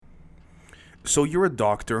So you're a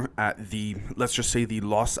doctor at let's just say the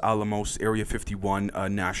Los Alamos Area 51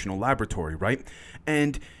 National Laboratory, right?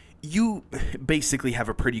 And you basically have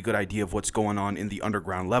a pretty good idea of what's going on in the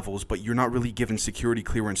underground levels, but you're not really given security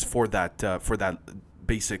clearance for that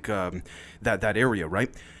basic that area,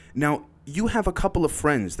 right? Now, you have a couple of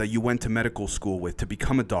friends that you went to medical school with to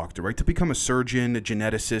become a doctor, right? To become a surgeon, a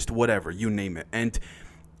geneticist, whatever, you name it. And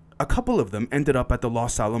a couple of them ended up at the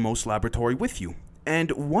Los Alamos laboratory with you.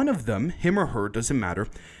 And one of them, him or her, doesn't matter,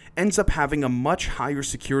 ends up having a much higher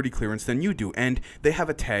security clearance than you do. And they have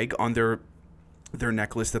a tag on their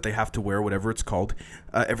necklace that they have to wear, whatever it's called,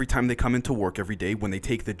 every time they come into work every day when they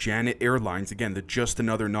take the Janet Airlines, again, the just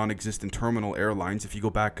another non-existent terminal airlines, if you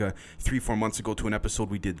go back 3-4 months ago to an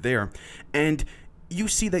episode we did there, and you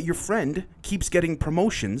see that your friend keeps getting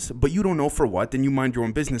promotions, but you don't know for what, and you mind your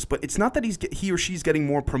own business. But it's not that he or she's getting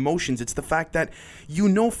more promotions. It's the fact that you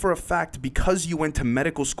know for a fact, because you went to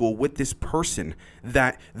medical school with this person,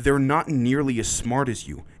 that they're not nearly as smart as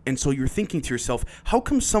you. And so you're thinking to yourself, how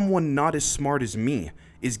come someone not as smart as me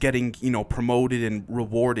is getting, promoted and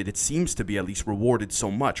rewarded? It seems to be at least rewarded so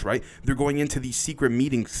much, right? They're going into these secret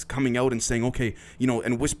meetings, coming out and saying, okay,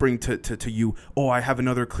 and whispering to you, oh, I have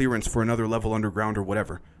another clearance for another level underground or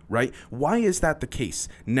whatever, right? Why is that the case?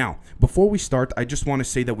 Now, before we start, I just want to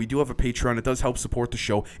say that we do have a Patreon. It does help support the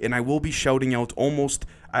show, and I will be shouting out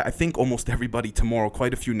I think almost everybody tomorrow,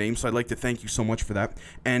 quite a few names, so I'd like to thank you so much for that.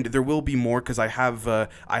 And there will be more, because I have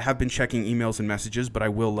been checking emails and messages, but I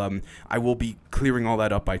will be clearing all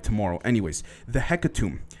that up by tomorrow. Anyways, the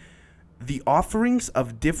Hecatomb. The offerings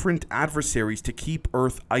of different adversaries to keep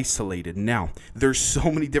Earth isolated. Now, there's so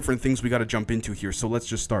many different things we got to jump into here, so let's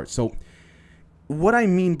just start. So, what I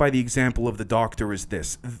mean by the example of the doctor is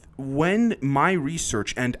this. When my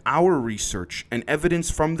research and our research and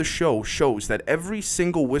evidence from the show shows that every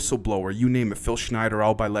single whistleblower, you name it, Phil Schneider,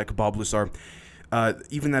 Al Bielek, Bob Lazar,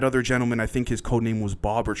 even that other gentleman, I think his code name was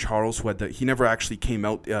Bob or Charles, he never actually came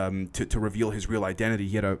out to reveal his real identity.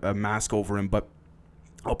 He had a mask over him, but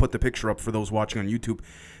I'll put the picture up for those watching on YouTube.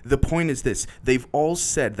 The point is this. They've all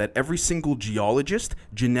said that every single geologist,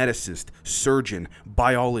 geneticist, surgeon,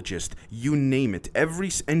 biologist, you name it,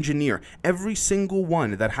 every engineer, every single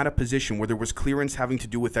one that had a position where there was clearance having to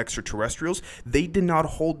do with extraterrestrials, they did not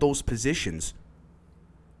hold those positions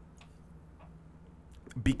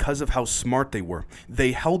because of how smart they were.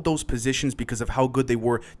 They held those positions because of how good they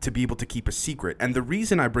were to be able to keep a secret. And the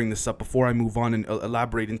reason I bring this up before I move on and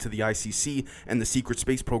elaborate into the ICC and the secret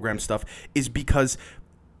space program stuff is because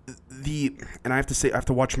and I have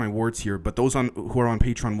to watch my words here, but those who are on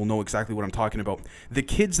Patreon will know exactly what I'm talking about. The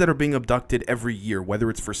kids that are being abducted every year, whether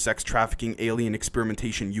it's for sex trafficking, alien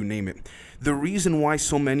experimentation, you name it. The reason why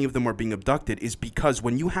so many of them are being abducted is because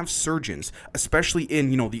when you have surgeons, especially in,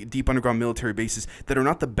 the deep underground military bases, that are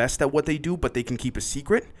not the best at what they do, but they can keep a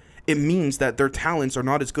secret, it means that their talents are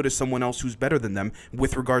not as good as someone else who's better than them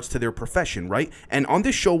with regards to their profession, right? And on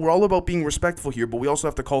this show, we're all about being respectful here, but we also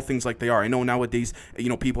have to call things like they are. I know nowadays,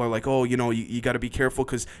 people are like, oh, you got to be careful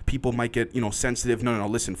because people might get, sensitive. No,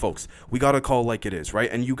 listen, folks, we got to call it like it is,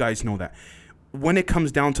 right? And you guys know that. When it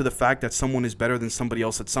comes down to the fact that someone is better than somebody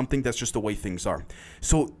else at something, that's just the way things are.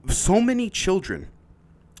 So many children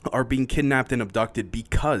are being kidnapped and abducted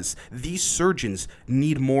because these surgeons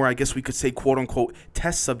need more, I guess we could say, quote unquote,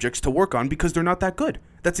 test subjects to work on because they're not that good.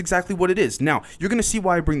 That's exactly what it is. Now, you're going to see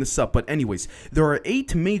why I bring this up, but anyways, there are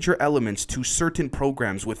 8 major elements to certain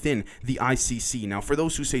programs within the ICC. Now, for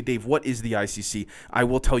those who say, Dave, what is the ICC? I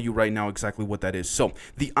will tell you right now exactly what that is. So,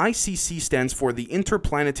 the ICC stands for the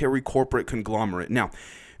Interplanetary Corporate Conglomerate. Now,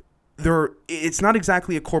 it's not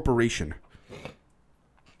exactly a corporation.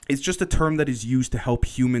 It's just a term that is used to help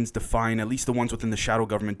humans define, at least the ones within the shadow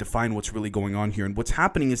government, define what's really going on here. And what's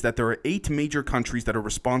happening is that there are 8 major countries that are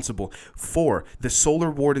responsible for the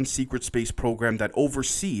Solar Warden Secret Space Program that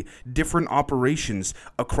oversee different operations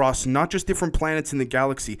across not just different planets in the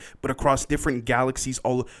galaxy, but across different galaxies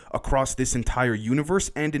all across this entire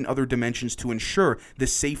universe and in other dimensions to ensure the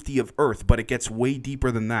safety of Earth. But it gets way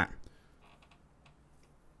deeper than that.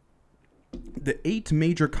 The 8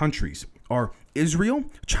 major countries are Israel,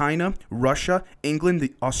 China, Russia, England,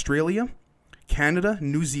 Australia, Canada,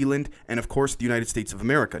 New Zealand, and of course the United States of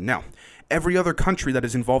America. Now, every other country that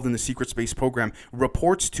is involved in the secret space program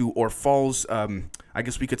reports to or falls, I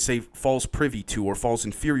guess we could say falls privy to or falls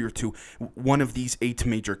inferior to one of these 8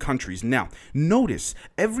 major countries. Now, notice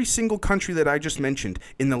every single country that I just mentioned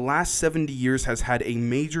in the last 70 years has had a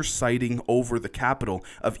major sighting over the capital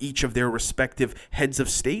of each of their respective heads of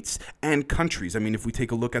states and countries. I mean, if we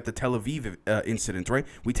take a look at the Tel Aviv incident, right?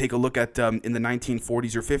 We take a look at in the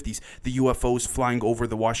 1940s or 50s, the UFOs flying over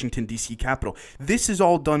the Washington, D.C. Capitol. This is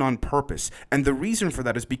all done on purpose. this. And the reason for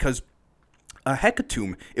that is because a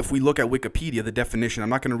hecatomb, if we look at Wikipedia, the definition, I'm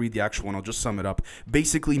not going to read the actual one, I'll just sum it up,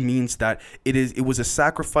 basically means that it was a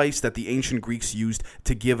sacrifice that the ancient Greeks used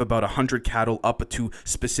to give about 100 cattle up to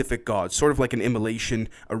specific gods, sort of like an immolation,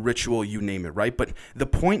 a ritual, you name it, right? But the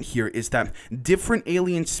point here is that different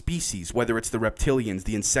alien species, whether it's the reptilians,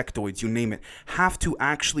 the insectoids, you name it, have to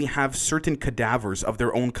actually have certain cadavers of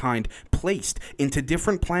their own kind placed into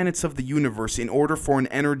different planets of the universe in order for an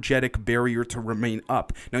energetic barrier to remain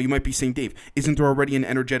up. Now, you might be saying, Dave, isn't there already an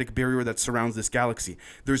energetic barrier that surrounds this galaxy?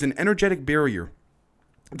 There's an energetic barrier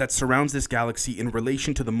that surrounds this galaxy in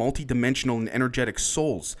relation to the multidimensional and energetic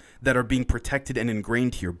souls that are being protected and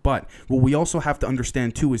ingrained here. But what we also have to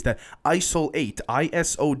understand too is that ISOL8,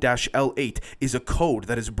 ISO-L8, is a code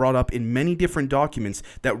that is brought up in many different documents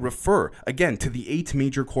that refer, again, to the 8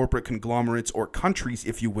 major corporate conglomerates or countries,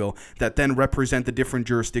 if you will, that then represent the different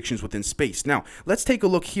jurisdictions within space. Now, let's take a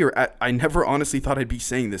look here at, I never honestly thought I'd be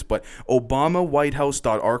saying this, but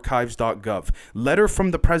ObamaWhiteHouse.archives.gov, letter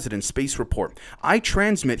from the President, space report. I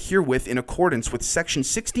transmit herewith in accordance with Section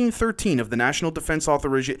 1613 of the National Defense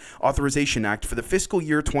Authorization Act for the fiscal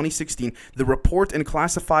year 2016, the report and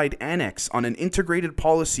classified annex on an integrated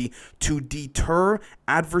policy to deter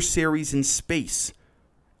adversaries in space.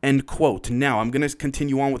 End quote. Now, I'm going to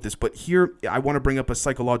continue on with this, but here I want to bring up a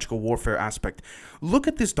psychological warfare aspect. Look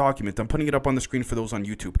at this document. I'm putting it up on the screen for those on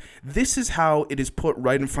YouTube. This is how it is put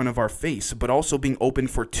right in front of our face, but also being open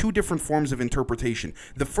for 2 different forms of interpretation.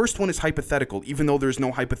 The first one is hypothetical, even though there's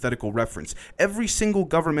no hypothetical reference. Every single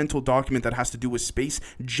governmental document that has to do with space,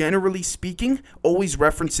 generally speaking, always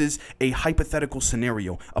references a hypothetical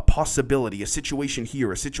scenario, a possibility, a situation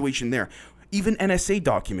here, a situation there. Even NSA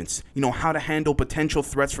documents, how to handle potential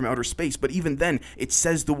threats from outer space. But even then, it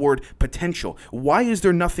says the word potential. Why is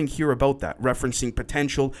there nothing here about that, referencing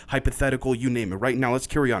potential, hypothetical, you name it? Right now, let's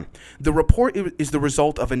carry on. The report is the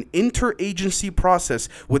result of an interagency process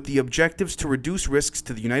with the objectives to reduce risks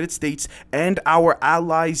to the United States and our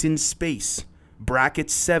allies in space.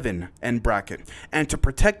 Bracket 7, end bracket, and to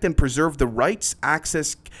protect and preserve the rights,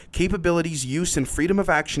 access, capabilities, use, and freedom of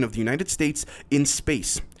action of the United States in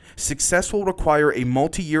space. Success will require a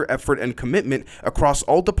multi-year effort and commitment across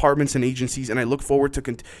all departments and agencies, and I look forward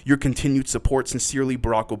to your continued support. Sincerely,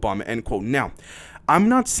 Barack Obama, end quote. Now, I'm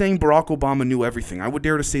not saying Barack Obama knew everything. I would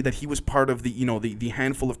dare to say that he was part of the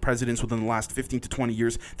handful of presidents within the last 15 to 20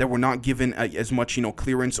 years that were not given as much,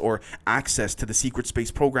 clearance or access to the secret space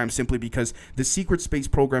program, simply because the secret space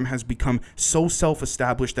program has become so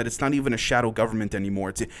self-established that it's not even a shadow government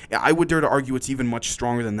anymore. I would dare to argue it's even much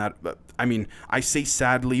stronger than that. I mean, I say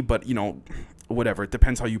sadly, but, whatever. It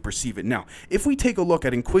depends how you perceive it. Now, if we take a look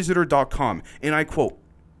at Inquisitor.com, and I quote,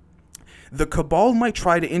 "The cabal might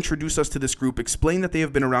try to introduce us to this group, explain that they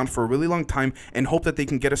have been around for a really long time, and hope that they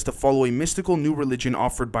can get us to follow a mystical new religion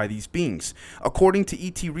offered by these beings." According to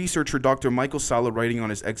ET researcher Dr. Michael Sala, writing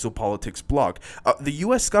on his Exopolitics blog, the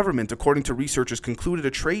U.S. government, according to researchers, concluded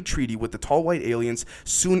a trade treaty with the tall white aliens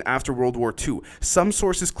soon after World War II. Some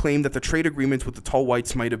sources claim that the trade agreements with the tall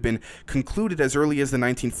whites might have been concluded as early as the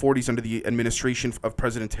 1940s under the administration of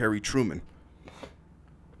President Harry Truman.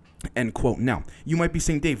 End quote. Now, you might be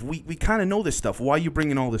saying, Dave, we kind of know this stuff. Why are you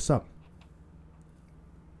bringing all this up?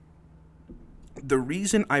 The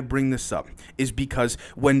reason I bring this up is because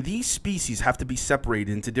when these species have to be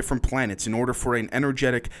separated into different planets in order for an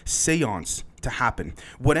energetic seance to happen,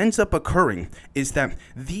 what ends up occurring is that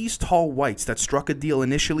these tall whites that struck a deal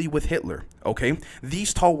initially with Hitler, okay,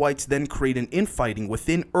 these tall whites then create an infighting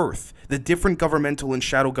within Earth, the different governmental and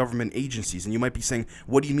shadow government agencies. And you might be saying,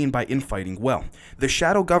 what do you mean by infighting? Well, the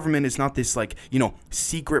shadow government is not this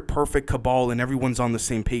secret perfect cabal and everyone's on the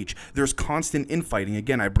same page. There's constant infighting.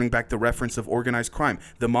 Again, I bring back the reference of organized crime,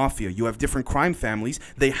 the mafia. You have different crime families.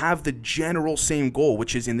 They have the general same goal,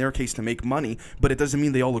 which is in their case to make money, but it doesn't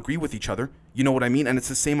mean they all agree with each other. You know what I mean? And it's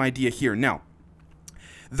the same idea here. Now,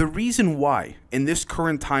 the reason why, in this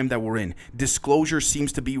current time that we're in, disclosure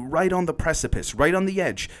seems to be right on the precipice, right on the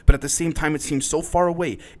edge, but at the same time it seems so far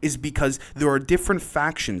away, is because there are different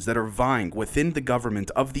factions that are vying within the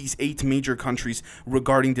government of these 8 major countries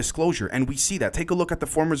regarding disclosure. And we see that. Take a look at the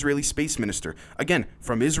former Israeli space minister, again,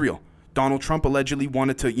 from Israel. Donald Trump allegedly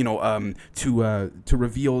wanted to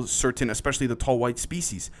reveal certain, especially the tall white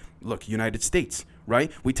species. Look, United States,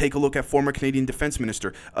 right? We take a look at former Canadian Defense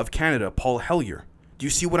Minister of Canada, Paul Hellyer. Do you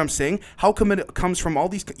see what I'm saying? How come it comes from all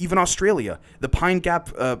these, even Australia, the Pine Gap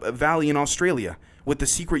Valley in Australia, with the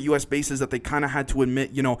secret US bases that they kind of had to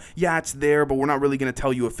admit, yeah, it's there, but we're not really going to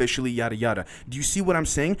tell you officially, yada, yada. Do you see what I'm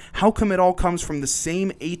saying? How come it all comes from the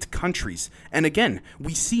same 8 countries? And again,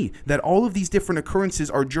 we see that all of these different occurrences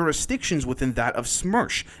are jurisdictions within that of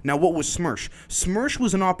SMERSH. Now, what was SMERSH? SMERSH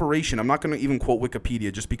was an operation. I'm not going to even quote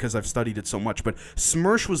Wikipedia just because I've studied it so much, but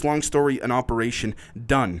SMERSH was, long story, an operation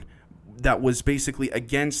done that was basically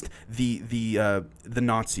against the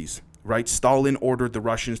Nazis. Right? Stalin ordered the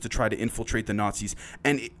Russians to try to infiltrate the Nazis.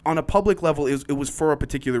 And on a public level, it was for a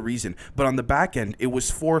particular reason. But on the back end, it was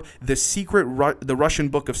for the Russian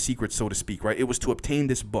book of secrets, so to speak, right? It was to obtain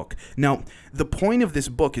this book. Now, the point of this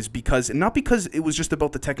book is not because it was just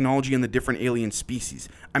about the technology and the different alien species.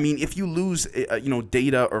 I mean, if you lose,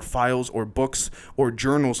 data or files or books or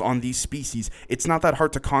journals on these species, it's not that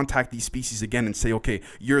hard to contact these species again and say, okay,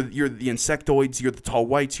 you're the insectoids, you're the tall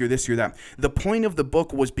whites, you're this, you're that. The point of the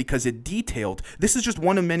book was because it detailed, this is just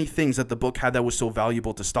one of many things that the book had that was so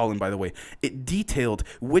valuable to Stalin, by the way. It detailed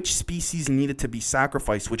which species needed to be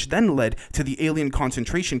sacrificed, which then led to the alien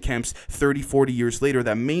concentration camps 30, 40 years later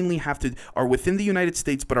that mainly are within the United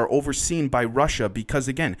States but are overseen by Russia because,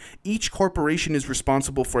 again, each corporation is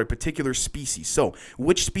responsible for a particular species. So,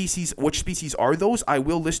 which species are those? I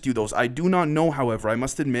will list you those. I do not know, however, I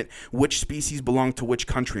must admit, which species belong to which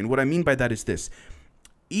country. And what I mean by that is this.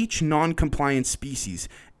 Each non-compliant species,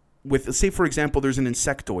 say, for example, there's an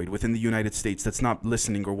insectoid within the United States that's not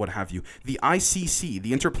listening or what have you. The ICC,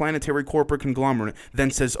 the Interplanetary Corporate Conglomerate,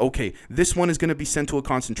 then says, okay, this one is going to be sent to a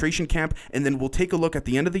concentration camp, and then we'll take a look at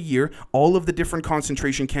the end of the year, all of the different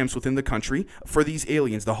concentration camps within the country for these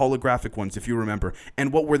aliens, the holographic ones, if you remember.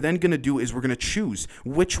 And what we're then going to do is we're going to choose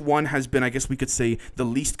which one has been, I guess we could say, the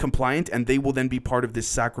least compliant, and they will then be part of this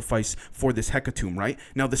sacrifice for this Hecatomb, right?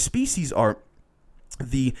 Now, the species are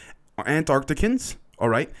the Antarcticans, all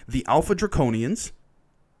right, the Alpha Draconians,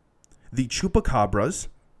 the Chupacabras,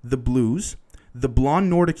 the Blues, the blonde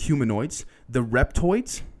Nordic humanoids, the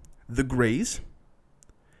Reptoids, the Greys,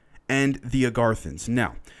 and the Agarthans.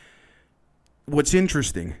 Now, what's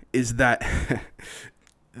interesting is that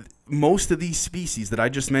most of these species that I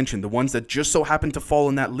just mentioned, the ones that just so happen to fall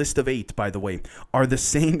in that list of 8, by the way, are the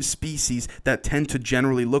same species that tend to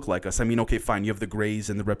generally look like us. I mean, okay, fine, you have the Greys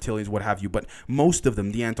and the reptilians, what have you, but most of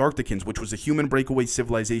them, the Antarcticans, which was a human breakaway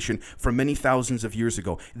civilization from many thousands of years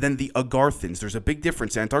ago, then the Agarthans, there's a big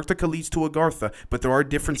difference. Antarctica leads to Agartha, but there are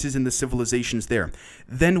differences in the civilizations there.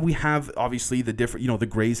 Then we have, obviously, the different, the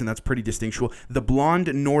Greys, and that's pretty distinctual. The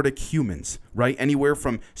blonde Nordic humans, right? Anywhere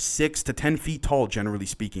from 6 to 10 feet tall, generally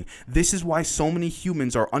speaking. This is why so many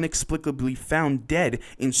humans are inexplicably found dead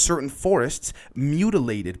in certain forests,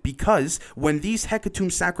 mutilated, because when these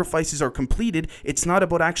Hecatomb sacrifices are completed, it's not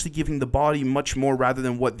about actually giving the body much more rather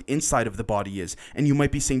than what the inside of the body is. And you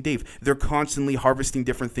might be saying, Dave, they're constantly harvesting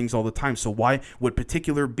different things all the time, so why would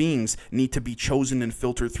particular beings need to be chosen and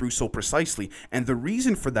filtered through so precisely? And the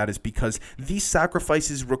reason for that is because these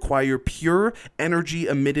sacrifices require pure energy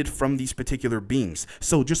emitted from these particular beings.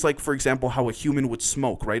 So just like, for example, how a human would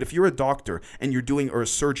smoke, right? If you're a doctor and you're doing, or a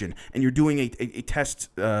surgeon, and you're doing a test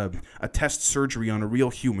surgery on a real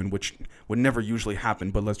human, which would never usually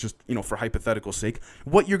happen, but let's just, for hypothetical sake,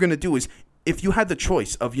 what you're going to do is, if you had the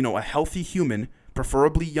choice of, a healthy human,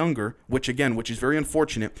 preferably younger, which is very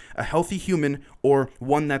unfortunate, a healthy human or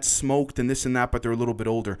one that's smoked and this and that, but they're a little bit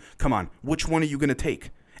older, come on, which one are you going to take?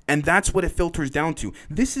 And that's what it filters down to.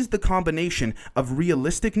 This is the combination of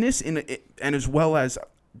realisticness and as well as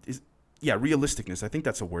realisticness. I think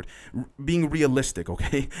that's a word. Being realistic,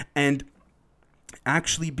 okay? And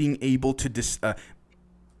actually being able to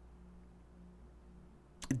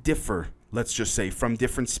differ, let's just say, from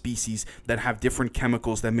different species that have different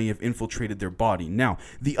chemicals that may have infiltrated their body. Now,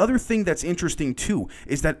 the other thing that's interesting too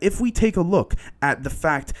is that if we take a look at the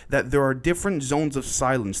fact that there are different zones of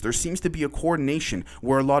silence, there seems to be a coordination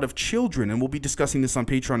where a lot of children, and we'll be discussing this on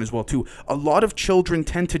Patreon as well too, a lot of children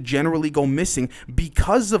tend to generally go missing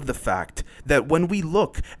because of the fact that when we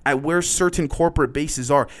look at where certain corporate bases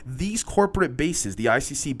are, these corporate bases, the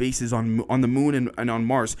ICC bases on the moon and on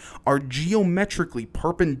Mars, are geometrically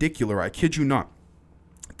perpendicular, I kid you not,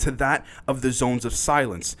 to that of the zones of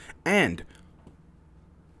silence. And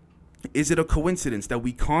is it a coincidence that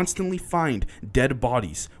we constantly find dead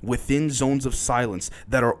bodies within zones of silence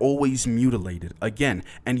that are always mutilated? Again,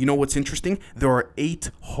 and you know what's interesting? There are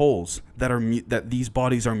 8 holes that these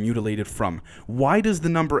bodies are mutilated from. Why does the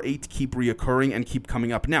number 8 keep reoccurring and keep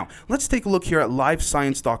coming up? Now, let's take a look here at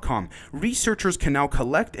livescience.com. Researchers can now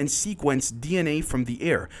collect and sequence DNA from the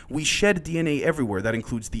air. We shed DNA everywhere. That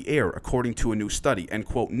includes the air, according to a new study. End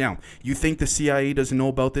quote. Now, you think the CIA doesn't know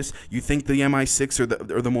about this? You think the MI6 or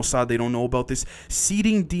the Mossad, they don't know about this?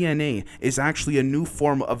 Seeding DNA is actually a new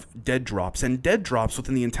form of dead drops. And dead drops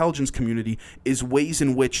within the intelligence community is ways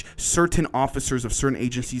in which certain officers of certain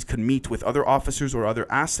agencies could meet with other officers or other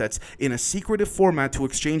assets in a secretive format to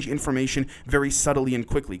exchange information very subtly and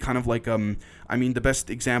quickly. Kind of like, the best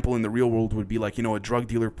example in the real world would be like, a drug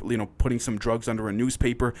dealer, putting some drugs under a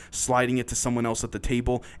newspaper, sliding it to someone else at the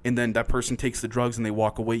table, and then that person takes the drugs and they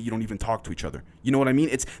walk away. You don't even talk to each other. You know what I mean?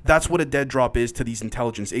 That's what a dead drop is to these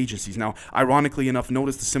intelligence agencies. Now, ironically enough,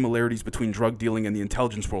 notice the similarities between drug dealing and the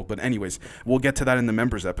intelligence world. But anyways, we'll get to that in the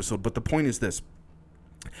members episode. But the point is this.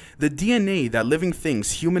 The DNA that living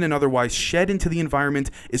things, human and otherwise, shed into the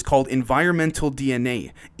environment is called environmental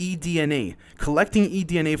DNA, eDNA. Collecting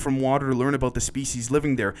eDNA from water to learn about the species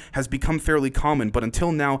living there has become fairly common, but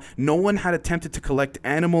until now, no one had attempted to collect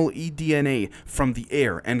animal eDNA from the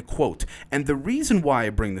air, end quote. And the reason why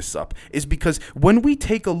I bring this up is because when we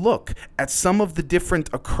take a look at some of the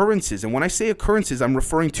different occurrences, and when I say occurrences, I'm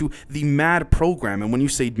referring to the MAD program. And when you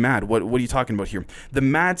say MAD, what are you talking about here? The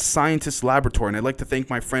Mad Scientist Laboratory, and I'd like to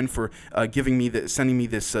thank my friend for sending me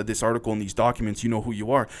this article and these documents. You know who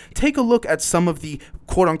you are. Take a look at some of the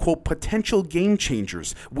quote-unquote potential game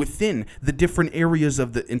changers within the different areas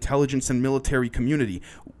of the intelligence and military community.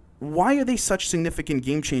 Why are they such significant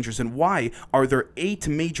game changers, and why are there 8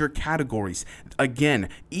 major categories? Again,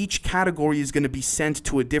 each category is going to be sent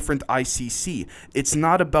to a different ICC. It's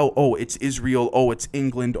not about, it's Israel, it's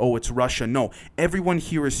England, it's Russia. No, everyone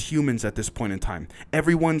here is humans at this point in time.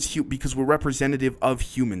 Everyone's because we're representative of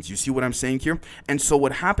humans. You see what I'm saying here? And so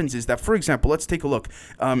what happens is that, for example, let's take a look.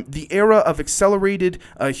 The era of accelerated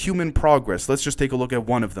human progress. Let's just take a look at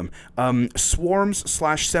one of them.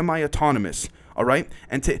 Swarms/semi-autonomous. All right,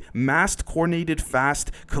 and to massed, coordinated, fast,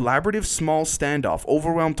 collaborative, small standoff,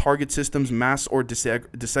 overwhelm target systems, mass or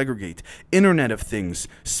disaggregate, Internet of Things,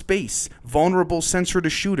 space, vulnerable sensor to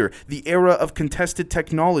shooter, the era of contested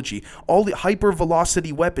technology, all the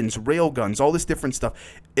hypervelocity weapons, railguns, all this different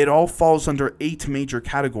stuff. It all falls under 8 major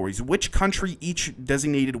categories. Which country each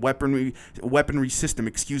designated weaponry system,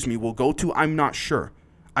 will go to, I'm not sure.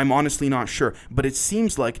 I'm honestly not sure, but it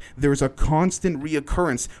seems like there's a constant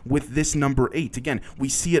reoccurrence with this number 8. Again, we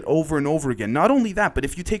see it over and over again. Not only that, but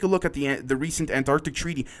if you take a look at the recent Antarctic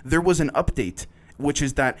Treaty, there was an update, which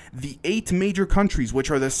is that the 8 major countries,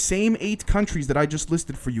 which are the same 8 countries that I just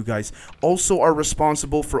listed for you guys, also are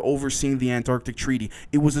responsible for overseeing the Antarctic Treaty.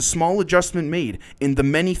 It was a small adjustment made in the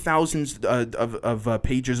many thousands of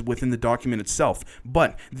pages within the document itself.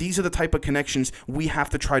 But these are the type of connections we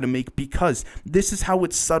have to try to make, because this is how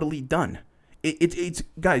it's subtly done. It's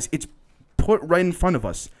guys, it's put right in front of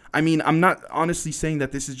us. I'm not honestly saying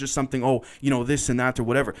that this is just something, this and that or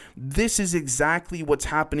whatever. This is exactly what's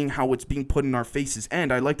happening, how it's being put in our faces.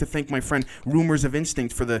 And I'd like to thank my friend Rumors of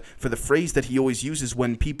Instinct for the phrase that he always uses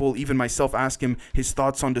when people, even myself, ask him his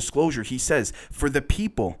thoughts on disclosure. He says, for the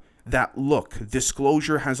people that look,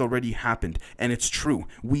 disclosure has already happened, and it's true.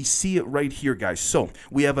 We see it right here, guys. So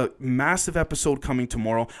we have a massive episode coming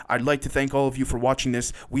tomorrow. I'd like to thank all of you for watching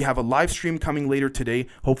this. We have a live stream coming later today.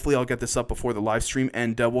 Hopefully I'll get this up before the live stream,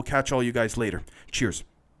 and we'll catch all you guys later. Cheers.